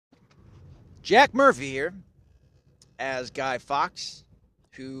Jack Murphy here as Guy Fawkes,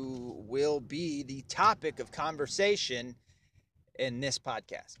 who will be the topic of conversation in this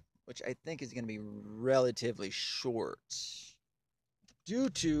podcast, which I think is going to be relatively short due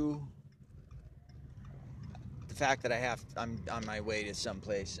to the fact that I'm on my way to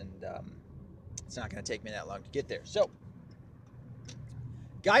someplace and it's not going to take me that long to get there. So,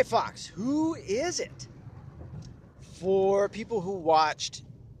 Guy Fawkes, who is it? For people who watched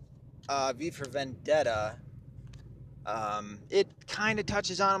V for Vendetta, it kind of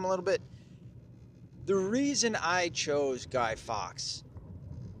touches on him a little bit. The reason I chose Guy Fawkes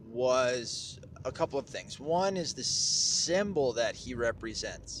was a couple of things. One is the symbol that he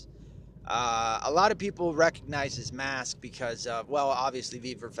represents. A lot of people recognize his mask because of, well, obviously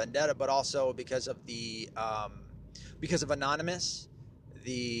V for Vendetta, but also because of Anonymous,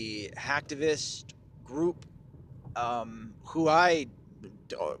 the hacktivist group, who I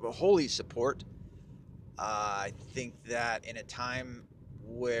wholly support. I think that in a time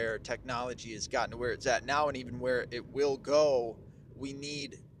where technology has gotten to where it's at now, and even where it will go, we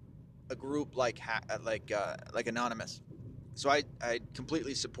need a group like Anonymous. So I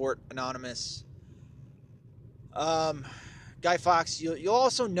completely support Anonymous. Guy Fawkes, you'll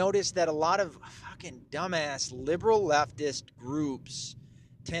also notice that a lot of fucking dumbass liberal leftist groups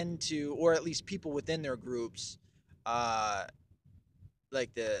tend to, or at least people within their groups,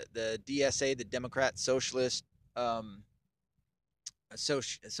 like the DSA, the Democrat Socialist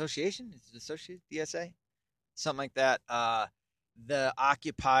Association, is it associate DSA, something like that. The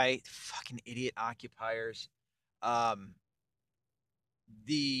Occupy, fucking idiot occupiers. And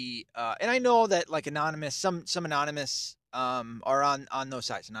I know that like Anonymous, some Anonymous are on those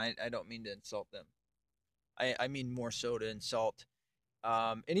sides, and I don't mean to insult them. I mean more so to insult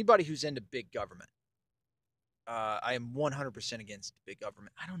anybody who's into big government. I am 100% against big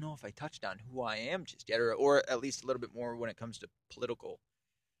government. I don't know if I touched on who I am just yet, or at least a little bit more when it comes to the political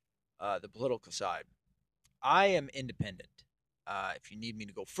side. I am independent. If you need me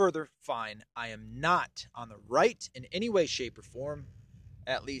to go further, fine. I am not on the right in any way, shape, or form.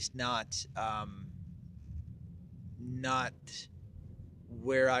 At least not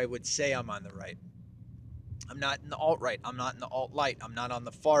where I would say I'm on the right. I'm not in the alt-right. I'm not in the alt-light. I'm not on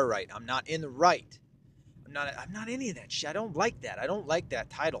the far right. I'm not in the right. I'm not any of that shit. I don't like that. I don't like that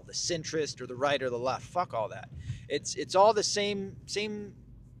title, the centrist or the right or the left. Fuck all that. It's all the same.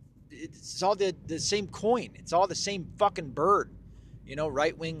 It's all the same coin. It's all the same fucking bird. You know,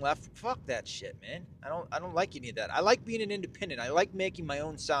 right wing, left. Fuck that shit, man. I don't like any of that. I like being an independent. I like making my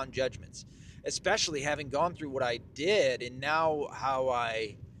own sound judgments, especially having gone through what I did and now how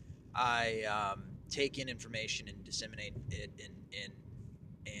I take in information and disseminate it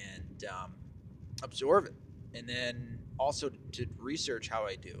and absorb it, and then also to research how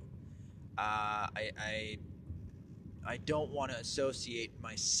I do. I don't want to associate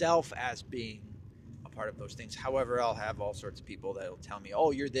myself as being a part of those things. However, I'll have all sorts of people that will tell me, "Oh,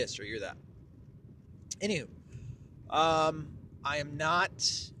 you're this or you're that." Anywho, I am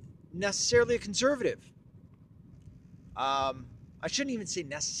not necessarily a conservative. I shouldn't even say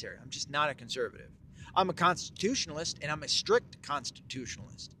necessary. I'm just not a conservative. I'm a constitutionalist, and I'm a strict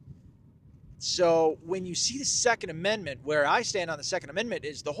constitutionalist. So when you see the Second Amendment, where I stand on the Second Amendment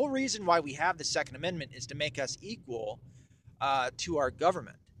is the whole reason why we have the Second Amendment is to make us equal to our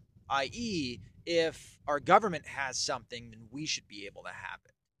government, i.e., if our government has something, then we should be able to have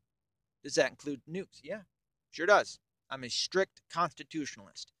it. Does that include nukes? Yeah, sure does. I'm a strict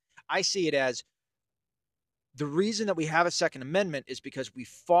constitutionalist. I see it as the reason that we have a Second Amendment is because we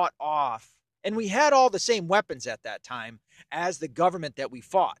fought off, and we had all the same weapons at that time as the government that we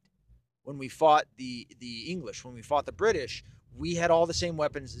fought. When we fought the English, when we fought the British, we had all the same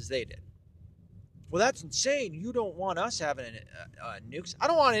weapons as they did. Well, that's insane. You don't want us having nukes. I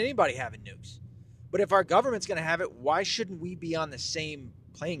don't want anybody having nukes. But if our government's going to have it, why shouldn't we be on the same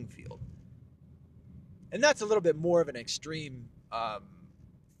playing field? And that's a little bit more of an extreme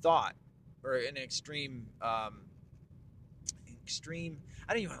thought, or an extreme. I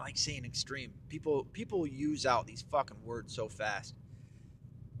don't even like saying extreme. People use out these fucking words so fast.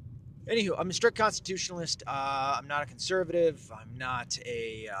 Anywho, I'm a strict constitutionalist. I'm not a conservative. I'm not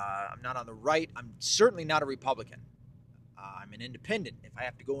on the right. I'm certainly not a Republican. I'm an independent. If I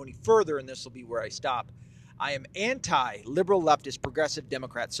have to go any further, and this will be where I stop, I am anti-liberal, leftist, progressive,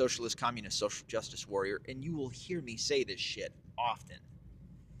 Democrat, socialist, communist, social justice warrior, and you will hear me say this shit often.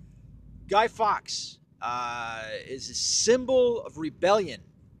 Guy Fawkes is a symbol of rebellion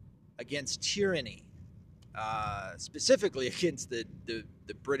against tyranny. Specifically against the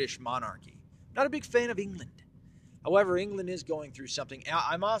British monarchy. Not a big fan of England. However, England is going through something.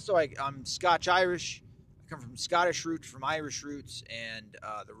 I'm Scotch-Irish. I come from Scottish roots, from Irish roots, and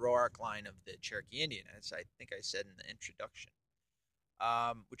the Roark line of the Cherokee Indian, as I think I said in the introduction.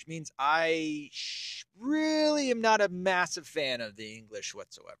 Which means I really am not a massive fan of the English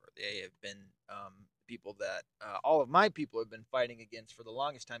whatsoever. They have been people that all of my people have been fighting against for the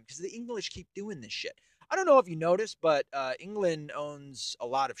longest time because the English keep doing this shit. I don't know if you noticed, but England owns a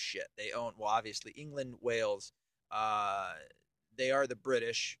lot of shit. They own, well, obviously, England, Wales. They are the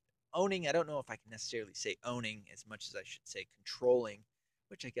British. Owning, I don't know if I can necessarily say owning as much as I should say controlling,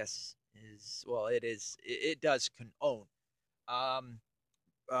 which I guess is, well, it does own.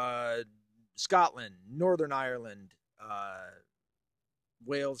 Scotland, Northern Ireland,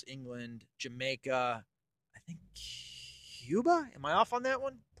 Wales, England, Jamaica, I think Cuba. Am I off on that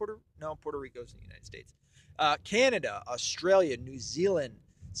one? Puerto Rico's in the United States. Canada, Australia, New Zealand,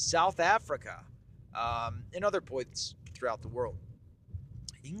 South Africa, and other points throughout the world.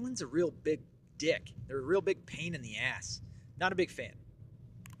 England's a real big dick. They're a real big pain in the ass. Not a big fan.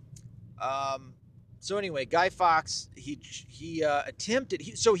 So anyway, Guy Fawkes, he attempted.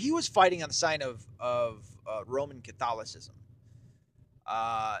 He was fighting on the side of Roman Catholicism.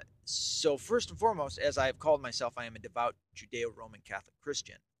 So first and foremost, as I have called myself, I am a devout Judeo-Roman Catholic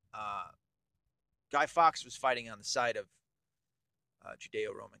Christian. Guy Fawkes was fighting on the side of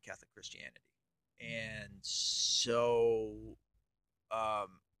Judeo-Roman Catholic Christianity, and so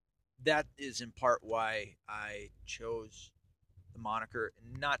that is in part why I chose the moniker.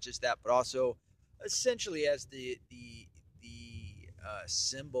 And not just that, but also essentially as the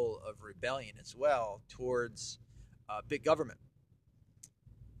symbol of rebellion as well towards big government.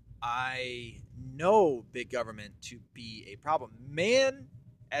 I know big government to be a problem. Man,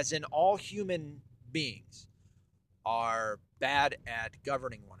 as in all human beings, are bad at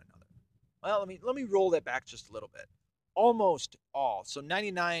governing one another. Well, let me roll that back just a little bit. Almost all, so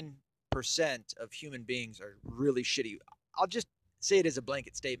 99% of human beings are really shitty. I'll just say it as a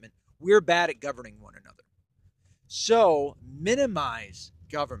blanket statement. We're bad at governing one another. So minimize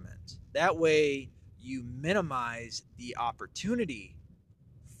government. That way you minimize the opportunity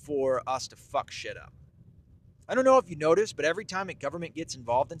for us to fuck shit up. I don't know if you noticed, but every time a government gets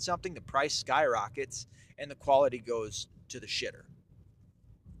involved in something, the price skyrockets and the quality goes to the shitter.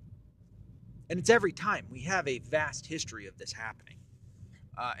 And it's every time. We have a vast history of this happening.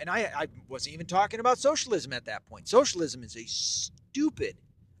 And I wasn't even talking about socialism at that point. Socialism is a stupid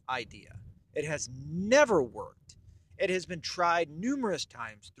idea. It has never worked. It has been tried numerous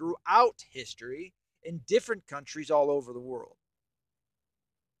times throughout history in different countries all over the world.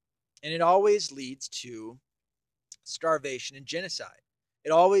 And it always leads to starvation and genocide.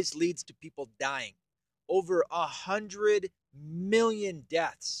 It always leads to people dying. Over 100 million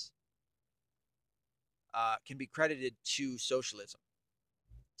deaths can be credited to socialism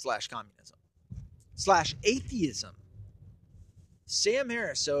 / communism / atheism. Sam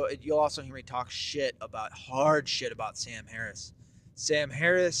Harris. So you'll also hear me talk hard shit about Sam Harris. Sam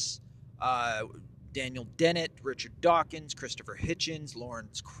Harris, Daniel Dennett, Richard Dawkins, Christopher Hitchens,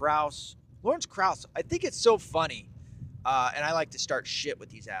 Lawrence Krauss. Lawrence Krauss, I think it's so funny. And I like to start shit with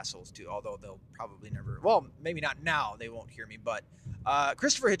these assholes too, although they'll probably never, well, maybe not now, they won't hear me, but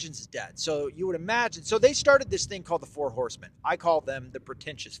Christopher Hitchens is dead. So you would imagine, so they started this thing called the Four Horsemen. I call them the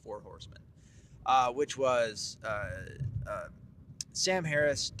pretentious Four Horsemen, which was Sam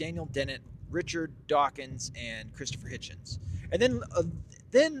Harris, Daniel Dennett, Richard Dawkins, and Christopher Hitchens. And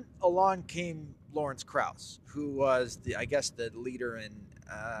then along came Lawrence Krauss, who was the leader in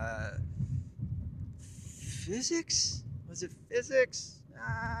physics. Was it physics?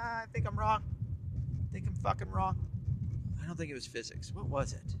 I think I'm wrong. I think I'm fucking wrong. I don't think it was physics. What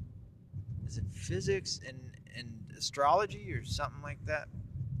was it? Is it physics and astrology or something like that?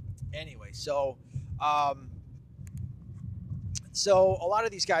 Anyway, so a lot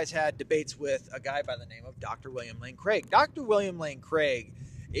of these guys had debates with a guy by the name of Dr. William Lane Craig. Dr. William Lane Craig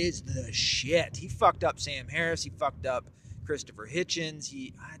is the shit. He fucked up Sam Harris. He fucked up Christopher Hitchens.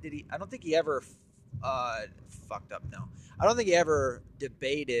 I don't think he ever fucked up. No, I don't think he ever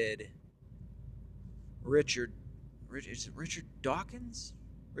debated Richard Dawkins.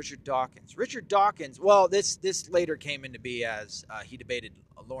 Richard Dawkins. Well, this later came into be as he debated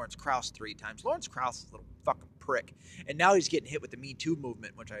Lawrence Krauss 3 times. Lawrence Krauss is a little fucking prick, and now he's getting hit with the Me Too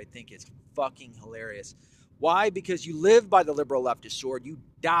movement, which I think is fucking hilarious. Why? Because you live by the liberal leftist sword, you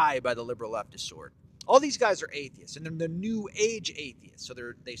die by the liberal leftist sword. All these guys are atheists, and they're the new age atheists, so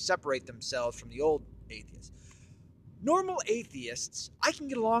they separate themselves from the old atheists. Normal atheists, I can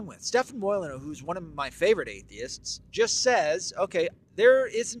get along with. Stefan Moylano, who's one of my favorite atheists, just says, okay, there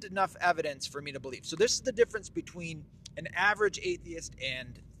isn't enough evidence for me to believe. So this is the difference between an average atheist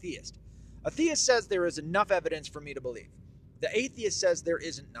and theist. A theist says there is enough evidence for me to believe. The atheist says there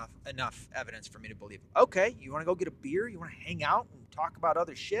isn't enough evidence for me to believe. Okay, you want to go get a beer? You want to hang out and talk about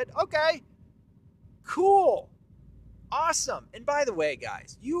other shit? Okay, cool, awesome. And by the way,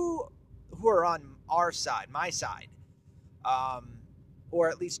 guys, you who are on our side, my side, or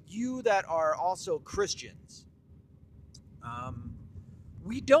at least you that are also Christians,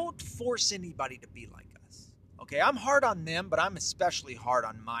 we don't force anybody to be like us. Okay, I'm hard on them, but I'm especially hard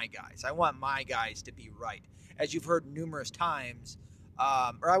on my guys. I want my guys to be right, as you've heard numerous times,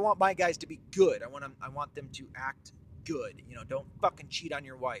 or I want my guys to be good. I want them to act good. You know, don't fucking cheat on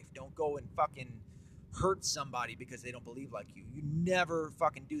your wife. Don't go and fucking hurt somebody because they don't believe like you. You never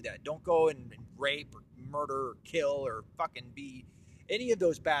fucking do that. Don't go and rape or murder or kill or fucking be any of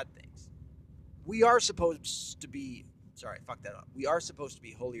those bad things. We are supposed to be, sorry, fuck that up. We are supposed to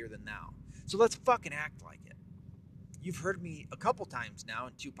be holier than thou. So let's fucking act like it. You've heard me a couple times now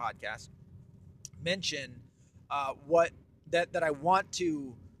in 2 podcasts mention that I want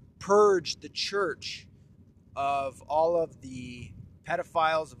to purge the church of all of the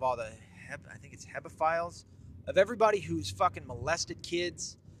pedophiles, of all the, I think it's hebephiles, of everybody who's fucking molested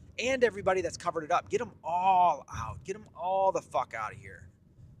kids and everybody that's covered it up. Get them all out. Get them all the fuck out of here.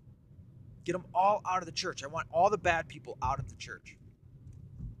 Get them all out of the church. I want all the bad people out of the church.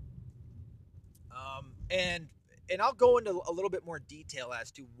 And I'll go into a little bit more detail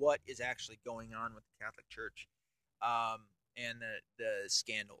as to what is actually going on with the Catholic Church and the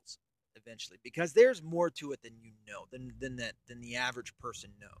scandals eventually, because there's more to it than you know, than the average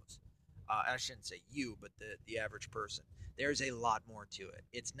person knows. I shouldn't say you, but the average person. There's a lot more to it.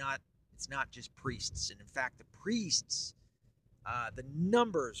 It's not just priests, and in fact, the priests, the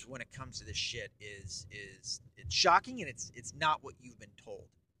numbers when it comes to this shit is it's shocking, and it's not what you've been told.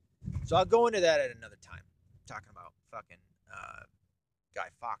 So I'll go into that at another time. I'm talking about fucking Guy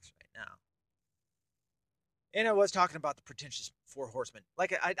Fawkes right now. And I was talking about the pretentious 4 horsemen.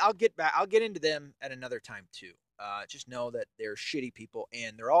 Like I'll get into them at another time too. Just know that they're shitty people,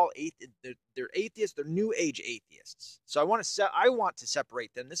 and they're all they're atheists. They're new age atheists. So I want to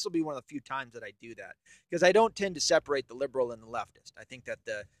separate them. This will be one of the few times that I do that, because I don't tend to separate the liberal and the leftist. I think that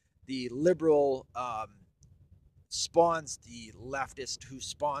the liberal spawns the leftist, who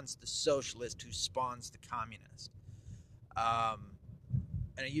spawns the socialist, who spawns the communist.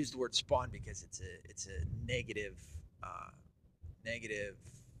 And I use the word spawn because it's a negative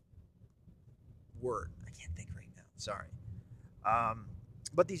word. I can't think right now. Sorry.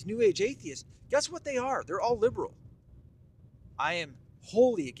 But these new age atheists, guess what they are? They're all liberal. I am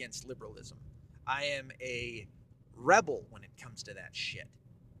wholly against liberalism. I am a rebel when it comes to that shit.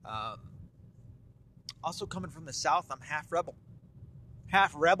 Also coming from the South, I'm half rebel.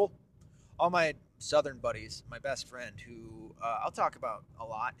 Half rebel. All my Southern buddies, my best friend, who I'll talk about a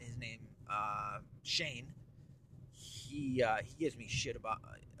lot, his name Shane. He gives me shit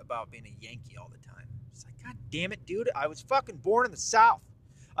about being a Yankee all the time. It's like, God damn it, dude! I was fucking born in the South.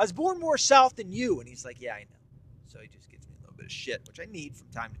 I was born more South than you. And he's like, yeah, I know. So he just gives me a little bit of shit, which I need from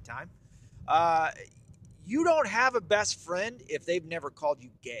time to time. You don't have a best friend if they've never called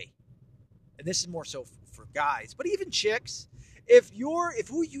you gay. And this is more so for guys, but even chicks. If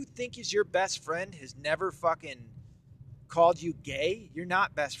who you think is your best friend has never fucking called you gay, you're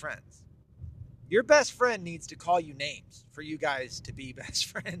not best friends. Your best friend needs to call you names for you guys to be best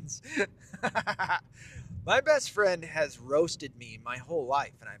friends. My best friend has roasted me my whole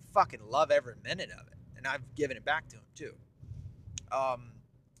life, and I fucking love every minute of it. And I've given it back to him too.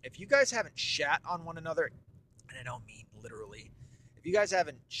 If you guys haven't shat on one another, and I don't mean literally, if you guys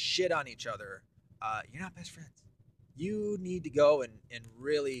haven't shit on each other, you're not best friends. You need to go and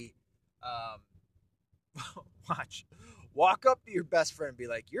really walk up to your best friend and be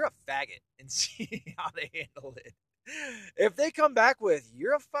like, you're a faggot, and see how they handle it. If they come back with,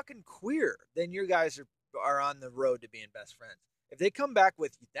 you're a fucking queer, then you guys are on the road to being best friends. If they come back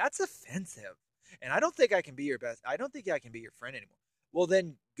with, that's offensive, and I don't think I can be your friend anymore. Well,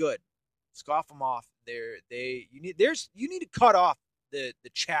 then good. Scoff them off. You need to cut off the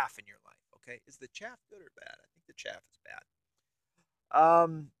chaff in your life. Okay, is the chaff good or bad? I think the chaff is bad.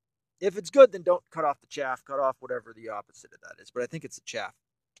 If it's good, then don't cut off the chaff. Cut off whatever the opposite of that is. But I think it's the chaff.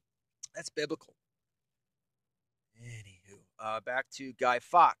 That's biblical. Anywho, back to Guy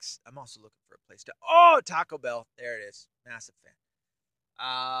Fawkes. I'm also looking for a place to. Oh, Taco Bell. There it is. Massive fan.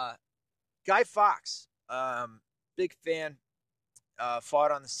 Guy Fawkes. Big fan.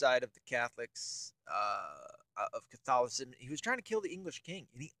 Fought on the side of the Catholics. of Catholicism. He was trying to kill the English king,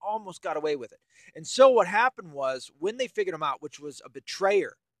 and he almost got away with it. And so what happened was, when they figured him out, which was a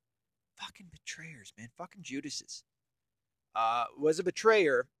betrayer, fucking betrayers, man, fucking Judases, was a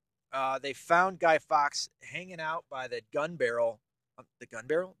betrayer. They found Guy Fawkes hanging out by the gun barrel,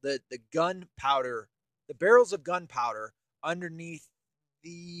 the gunpowder, the barrels of gunpowder underneath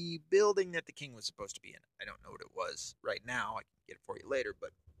the building that the king was supposed to be in. I don't know what it was right now. I can get it for you later,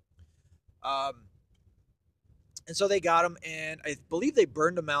 but and so they got him, and I believe they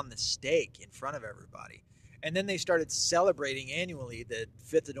burned him on the stake in front of everybody. And then they started celebrating annually the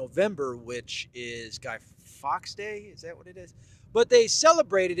 5th of November, which is Guy Fawkes Day. Is that what it is? But they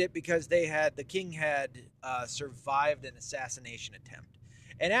celebrated it because the king had survived an assassination attempt.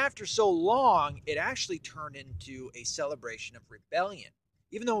 And after so long, it actually turned into a celebration of rebellion.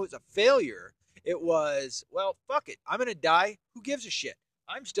 Even though it was a failure, it was, well, fuck it. I'm going to die. Who gives a shit?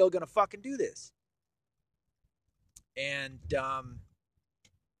 I'm still going to fucking do this. And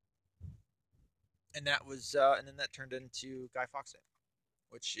that was, and then that turned into Guy Fawkes Day,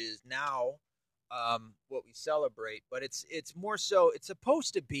 which is now what we celebrate. But it's more so, it's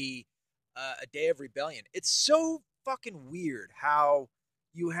supposed to be a day of rebellion. It's so fucking weird how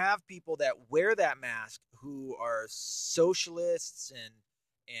you have people that wear that mask who are socialists and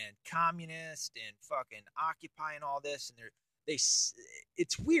communists and fucking occupying all this, and it's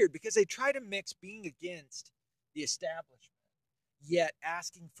weird because they try to mix being against the establishment yet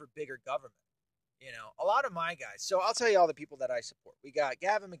asking for bigger government. You know, a lot of my guys. So I'll tell you all the people that I support. We got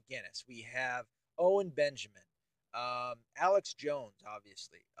Gavin McInnes. We have Owen Benjamin, Alex Jones,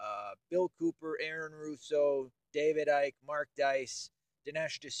 obviously, Bill Cooper, Aaron Russo, David Icke, Mark Dice,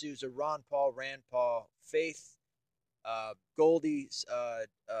 Dinesh D'Souza, Ron Paul, Rand Paul, Faith, Goldie,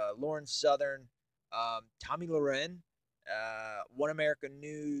 Lauren Southern, Tommy Loren, One America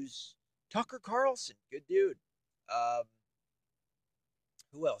News, Tucker Carlson, good dude.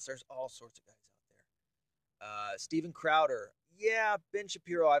 Who else? There's all sorts of guys out there. Steven Crowder, yeah, Ben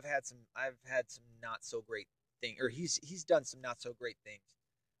Shapiro. I've had some not so great thing, or he's done some not so great things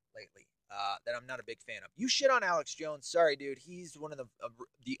lately that I'm not a big fan of. You shit on Alex Jones, sorry, dude. He's one of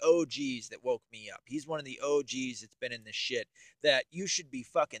the OGs that woke me up. He's one of the OGs that's been in this shit that you should be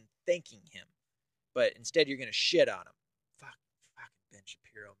fucking thanking him, but instead you're gonna shit on him. Fucking Ben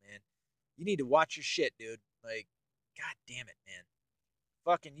Shapiro, man. You need to watch your shit, dude. Like, god damn it, man.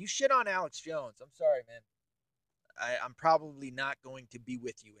 Fucking, you shit on Alex Jones. I'm sorry, man. I'm probably not going to be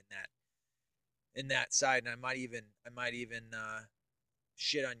with you in that side, and I might even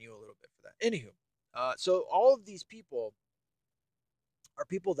shit on you a little bit for that. Anywho, so all of these people are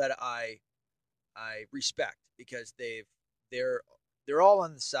people that I respect because they're all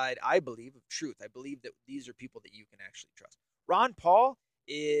on the side, I believe, of truth. I believe that these are people that you can actually trust. Ron Paul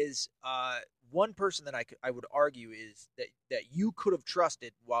is one person that I would argue is that you could have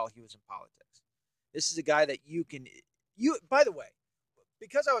trusted while he was in politics. This is a guy that you by the way,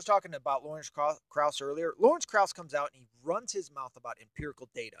 because I was talking about Lawrence Krauss earlier, Lawrence Krauss comes out and he runs his mouth about empirical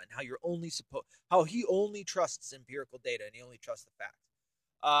data and how he only trusts empirical data and he only trusts the facts.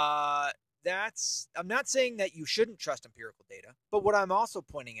 I'm not saying that you shouldn't trust empirical data, but what I'm also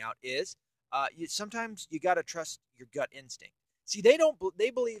pointing out is sometimes you got to trust your gut instinct. See, they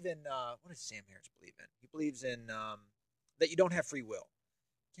believe in, what does Sam Harris believe in? He believes in that you don't have free will.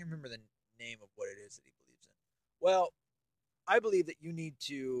 I can't remember the name of what it is that he believes in. Well, I believe that you need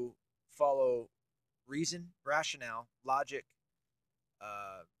to follow reason, rationale, logic,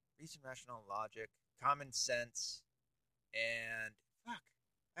 common sense, and fuck.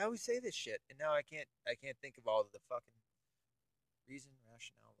 I always say this shit, and now I can't think of all of the fucking reason,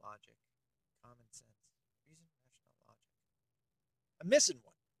 rationale, logic, common sense. Reason, rationale, logic. I'm missing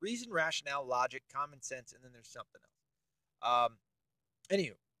one. Reason, rationale, logic, common sense, and then there's something else.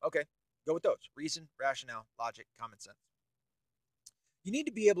 Anywho, okay, go with those. Reason, rationale, logic, common sense. You need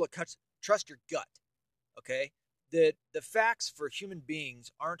to be able to trust your gut, okay? The facts for human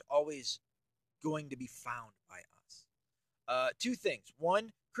beings aren't always going to be found by us. Two things.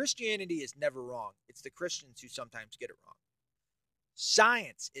 One, Christianity is never wrong. It's the Christians who sometimes get it wrong.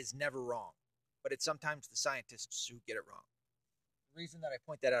 Science is never wrong, but it's sometimes the scientists who get it wrong. The reason that I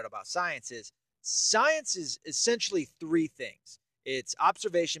point that out about science is essentially three things. It's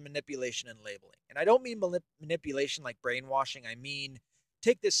observation, manipulation, and labeling. And I don't mean manipulation like brainwashing. I mean,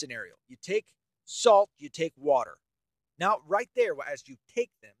 take this scenario. You take salt, you take water. Now, right there, as you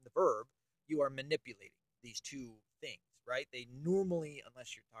take them, the verb, you are manipulating these two things, right? They normally,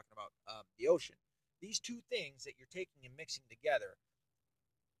 unless you're talking about the ocean, these two things that you're taking and mixing together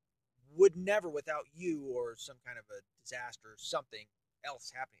would never, without you or some kind of a disaster or something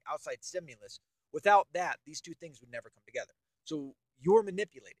else happening, outside stimulus, Without that, these two things would never come together. So you're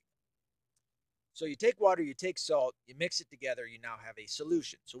manipulating. So you take water, you take salt, you mix it together, you now have a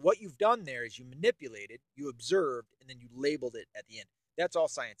solution. So what you've done there is you manipulated, you observed, and then you labeled it at the end. That's all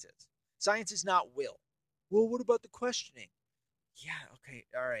science is. Science is not will. Well, what about the questioning? Yeah, okay,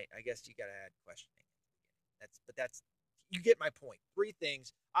 all right. I guess you got to add questioning. That's you get my point. Three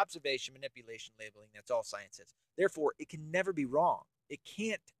things: observation, manipulation, labeling. That's all science is. Therefore, it can never be wrong. It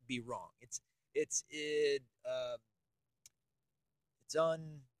can't be wrong. It's God,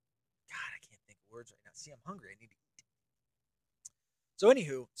 I can't think of words right now. See, I'm hungry. I need to eat. So,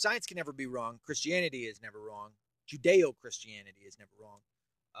 anywho, science can never be wrong. Christianity is never wrong. Judeo-Christianity is never wrong.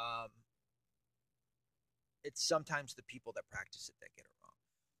 It's sometimes the people that practice it that get it wrong.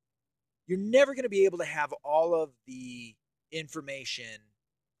 You're never going to be able to have all of the information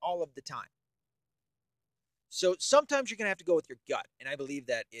all of the time. So sometimes you're going to have to go with your gut. And I believe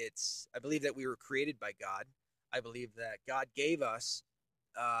that we were created by God. I believe that God gave us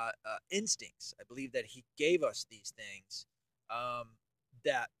instincts. I believe that he gave us these things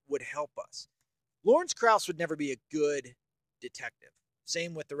that would help us. Lawrence Krauss would never be a good detective.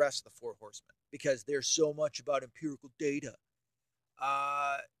 Same with the rest of the Four Horsemen, because there's so much about empirical data.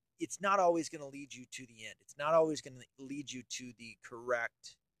 It's not always going to lead you to the end. It's not always going to lead you to the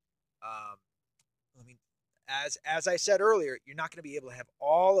correct. As I said earlier, you're not going to be able to have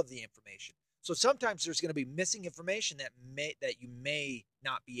all of the information. So sometimes there's going to be missing information that you may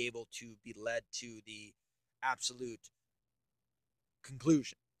not be able to be led to the absolute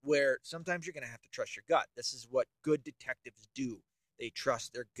conclusion, where sometimes you're going to have to trust your gut. This is what good detectives do. They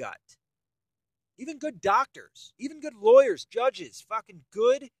trust their gut. Even good doctors, even good lawyers, judges, fucking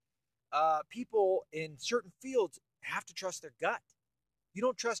good people in certain fields have to trust their gut. You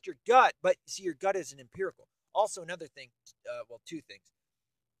don't trust your gut, but see, your gut isn't empirical. Also, another thing, two things.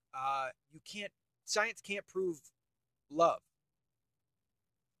 Science can't prove love.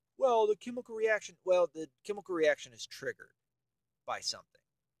 Well, the chemical reaction is triggered by something.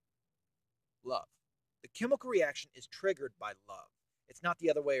 Love. The chemical reaction is triggered by love. It's not the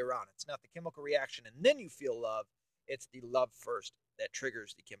other way around. It's not the chemical reaction and then you feel love. It's the love first that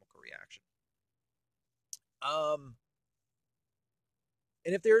triggers the chemical reaction.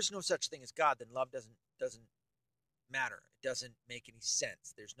 And if there is no such thing as God, then love doesn't matter. It doesn't make any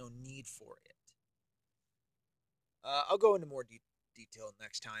sense. There's no need for it. I'll go into more detail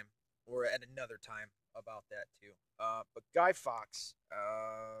next time or at another time about that too. But Guy Fawkes,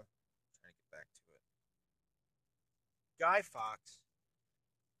 trying to get back to it. Guy Fawkes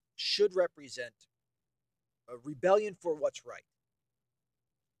should represent a rebellion for what's right.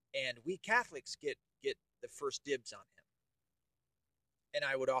 And we Catholics get the first dibs on him. And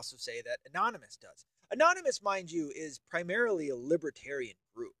I would also say that Anonymous does. Anonymous, mind you, is primarily a libertarian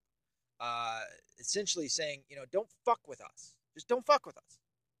group. Essentially saying, don't fuck with us. Just don't fuck with us.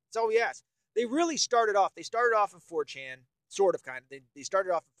 That's all we ask. They really started off in 4chan, sort of, kind of. They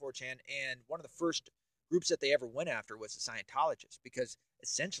started off in 4chan, and one of the first groups that they ever went after was the Scientologists, because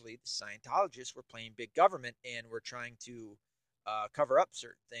essentially the Scientologists were playing big government and were trying to cover up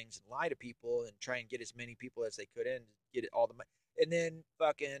certain things and lie to people and try and get as many people as they could in, get all the money. And then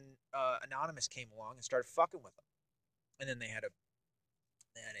fucking Anonymous came along and started fucking with them. And then they had a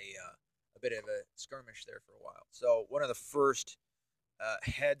bit of a skirmish there for a while. So one of the first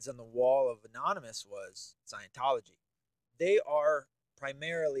heads on the wall of Anonymous was Scientology. They are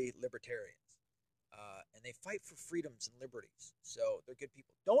primarily libertarians. And they fight for freedoms and liberties. So they're good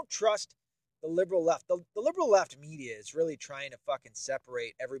people. Don't trust the liberal left. The liberal left media is really trying to fucking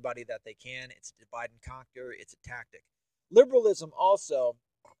separate everybody that they can. It's divide and conquer. It's a tactic. Liberalism also,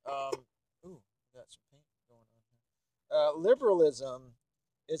 got some paint going on here. Liberalism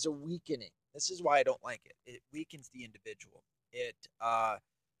is a weakening. This is why I don't like it. It weakens the individual.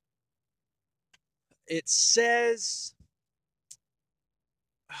 It says,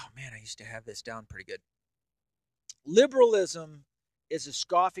 oh man, I used to have this down pretty good. Liberalism is a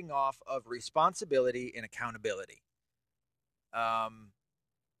scoffing off of responsibility and accountability.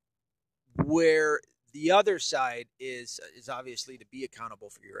 Where the other side is obviously to be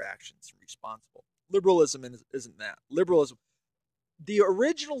accountable for your actions and responsible. Liberalism isn't that. Liberalism, the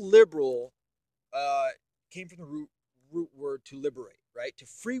original liberal came from the root word to liberate, right? To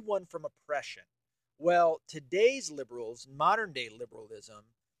free one from oppression. Well, today's liberals, modern day liberalism,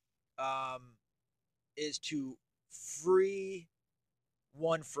 is to free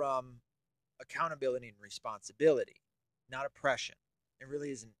one from accountability and responsibility, not oppression. It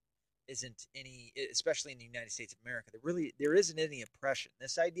really isn't any, especially in the United States of America, there isn't any oppression.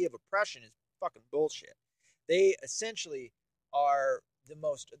 This idea of oppression is fucking bullshit. They essentially are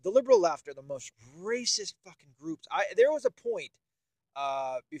the liberal left are the most racist fucking groups. There was a point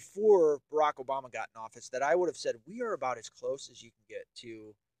before Barack Obama got in office that I would have said we are about as close as you can get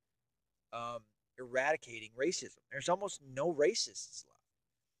to eradicating racism. There's almost no racists left.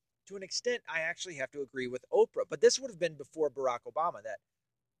 To an extent, I actually have to agree with Oprah, but this would have been before Barack Obama. That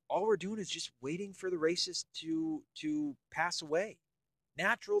all we're doing is just waiting for the racists to pass away,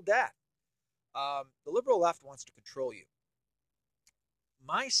 natural death. The liberal left wants to control you.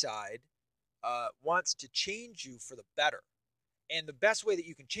 My side wants to change you for the better. And the best way that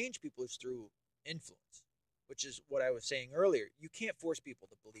you can change people is through influence, which is what I was saying earlier. You can't force people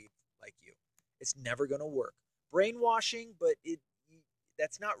to believe like you. It's never going to work. Brainwashing, but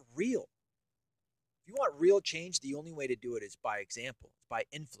that's not real. If you want real change, the only way to do it is by example, it's by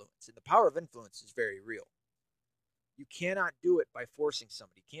influence. And the power of influence is very real. You cannot do it by forcing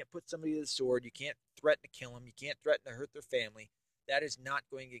somebody. You can't put somebody to the sword. You can't threaten to kill them. You can't threaten to hurt their family. That is not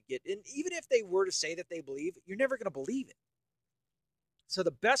going to get... And even if they were to say that they believe, you're never going to believe it. So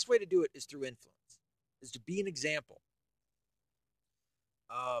the best way to do it is through influence, is to be an example.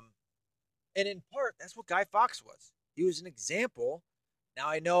 And in part, that's what Guy Fawkes was. He was an example. Now,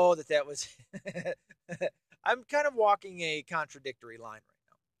 I know that was... I'm kind of walking a contradictory line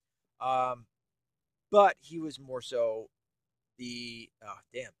right now. But he was more so the... Oh,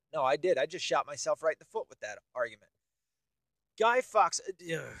 damn. No, I did. I just shot myself right in the foot with that argument. Guy Fawkes...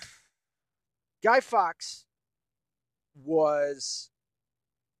 Guy Fawkes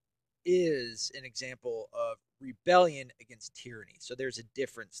is an example of rebellion against tyranny. So there's a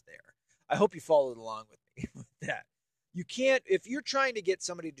difference there. I hope you followed along with me with that. You can't, if you're trying to get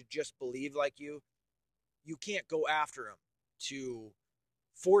somebody to just believe like you can't go after them to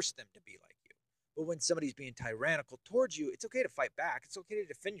force them to be like you. But when somebody's being tyrannical towards you, it's okay to fight back. It's okay to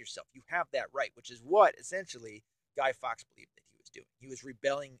defend yourself. You have that right, which is what essentially Guy Fawkes believed that he was doing. He was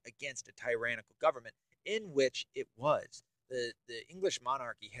rebelling against a tyrannical government, in which it was. The English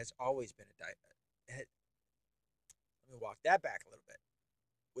monarchy has always been let me walk that back a little bit.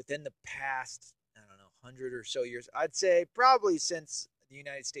 Within the past, 100 or so years, I'd say probably since the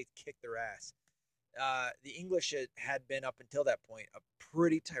United States kicked their ass, the English had been, up until that point, a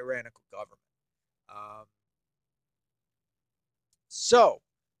pretty tyrannical government. So,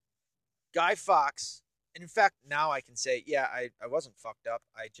 Guy Fawkes, and in fact, now I can say, yeah, I wasn't fucked up.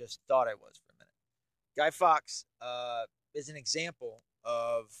 I just thought I was for a minute. Guy Fawkes is an example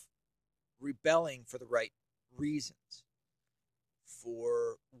of rebelling for the right reasons,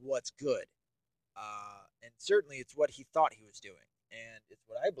 for what's good. And certainly it's what he thought he was doing, and it's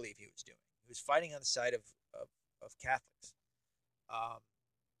what I believe he was doing. He was fighting on the side of Catholics.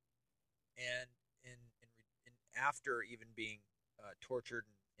 And after even being tortured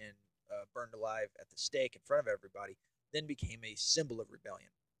and burned alive at the stake in front of everybody, then became a symbol of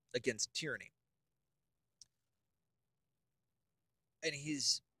rebellion against tyranny.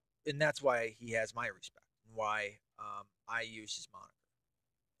 And that's why he has my respect, and why I use his moniker,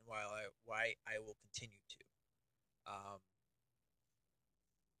 and why I will continue to.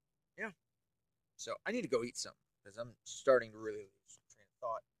 Yeah. So I need to go eat something because I'm starting to really lose train of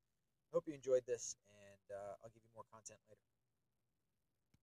thought. Hope you enjoyed this, and I'll give you more content later.